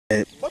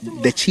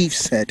the chief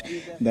said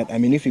that, I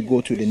mean, if you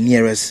go to the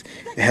nearest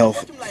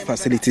health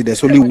facility,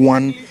 there's only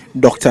one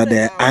doctor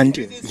there, and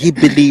he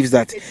believes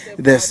that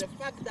there's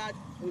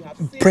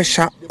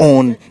pressure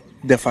on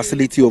the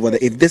facility over there.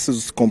 If this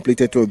is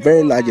completed to a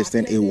very large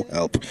extent, it will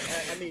help.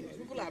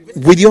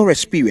 With your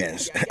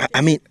experience,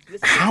 I mean,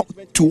 how,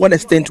 to what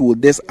extent will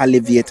this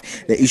alleviate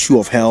the issue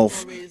of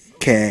health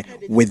care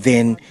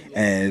within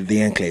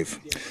the enclave?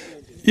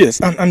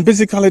 Yes, and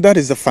basically that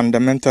is the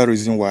fundamental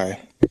reason why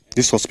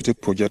this hospital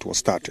project was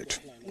started.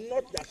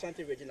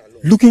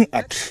 Looking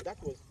at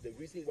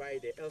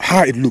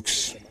how it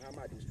looks,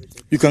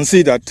 you can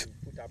see that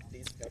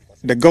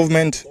the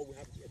government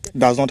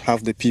does not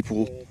have the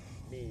people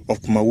of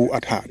Kumawu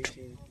at heart.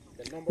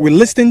 We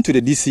listened to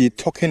the DC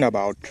talking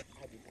about,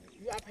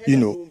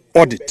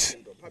 audit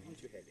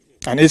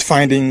and its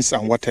findings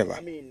and whatever.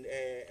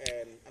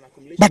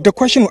 But the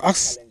question we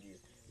ask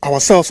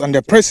ourselves and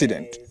the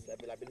president,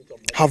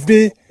 have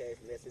they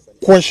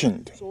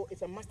questioned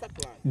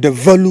the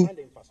value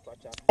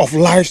of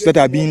lives that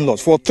are being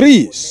lost? For 3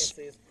 years,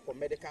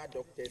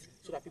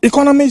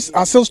 economists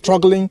are still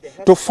struggling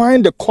to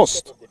find the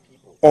cost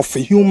of a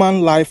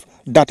human life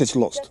that is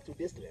lost.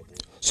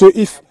 So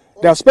if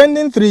they are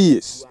spending 3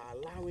 years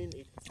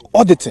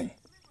auditing,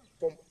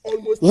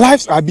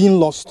 lives are being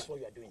lost,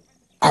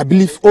 I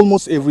believe,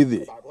 almost every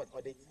day.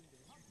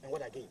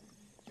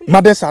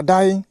 Mothers are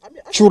dying,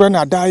 children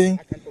are dying,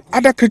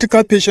 other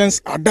critical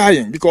patients are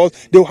dying because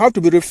they will have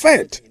to be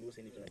referred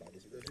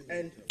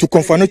to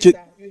Konfanoche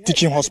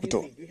Teaching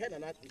Hospital.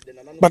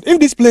 But if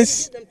this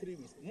place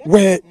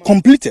were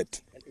completed,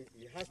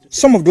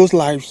 some of those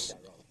lives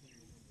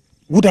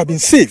would have been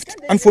saved.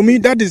 And for me,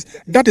 that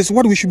is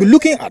what we should be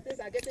looking at.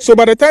 So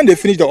by the time they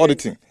finish the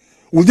auditing,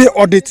 will they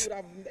audit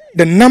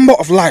the number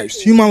of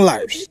lives, human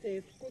lives,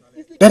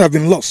 that have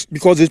been lost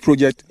because this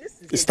project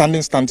is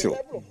standing still?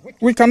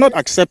 We cannot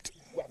accept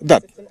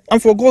that.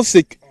 And for God's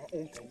sake,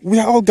 we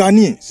are all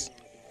Ghanaians.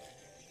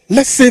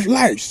 Let's save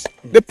lives.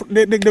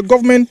 The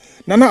government,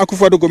 Nana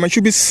Akufo-Addo government,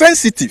 should be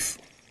sensitive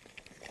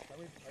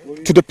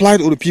to the plight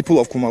of the people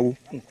of Kumawu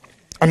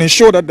and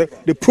ensure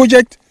that the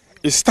project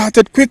is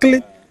started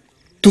quickly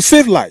to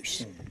save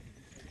lives.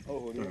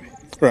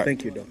 Right.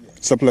 Thank you, Doc.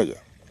 It's a pleasure.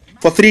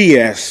 For 3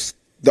 years,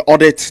 the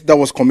audit that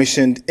was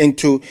commissioned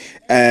into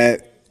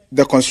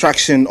the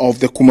construction of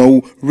the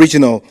Kumawu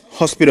Regional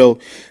Hospital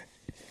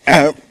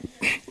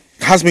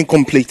has been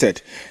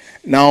completed.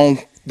 Now,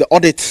 the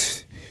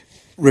audit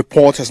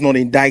report has not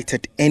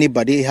indicted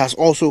anybody. It has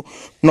also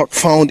not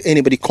found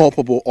anybody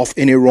culpable of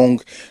any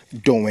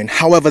wrongdoing.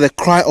 However, the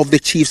cry of the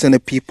chiefs and the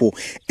people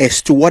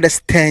is, to what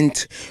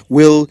extent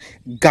will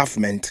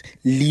government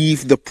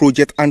leave the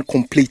project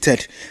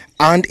uncompleted?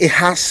 And it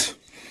has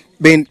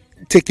been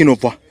taken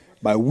over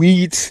by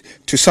weeds,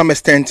 to some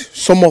extent,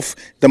 some of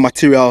the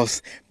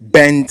materials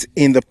bent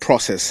in the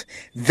process.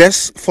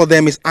 This for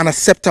them is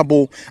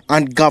unacceptable,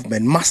 and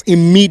government must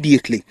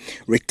immediately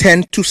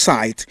return to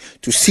site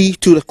to see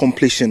to the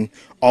completion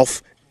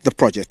of the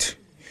project.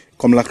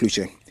 Komla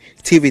Kluche,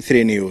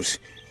 TV3 News,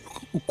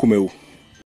 Kumawu.